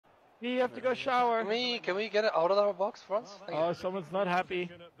B, you have to go shower. Can we get it out of our box for once? Oh, someone's not happy.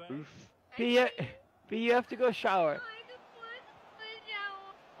 B, you have to go shower.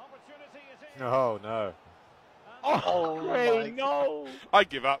 Oh no. Oh, great, no. I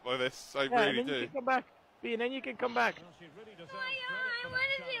give up with this. I Yeah, really and then do. you can come back. B, and then you can come back. I want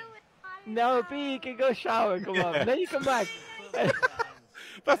to do it. No, B, you can go shower. Come on. Then you come back.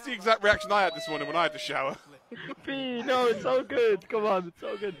 That's the exact reaction I had this morning when I had to shower. B, no, it's so good. Come on, it's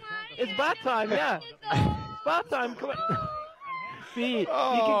so good. It's bath time, yeah. It's bath time. Come on. B, you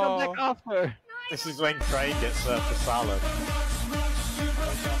can come back after. This is when Craig gets served the salad.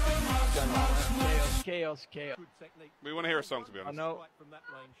 Chaos. We want to hear a song, to be honest. I know.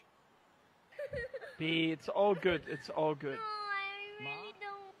 B, it's all good. It's all good. No, I really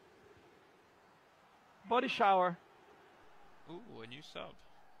don't. Body shower. Ooh, a new sub.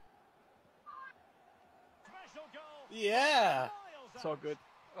 Yeah. It's all good.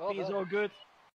 Oh, B is all good.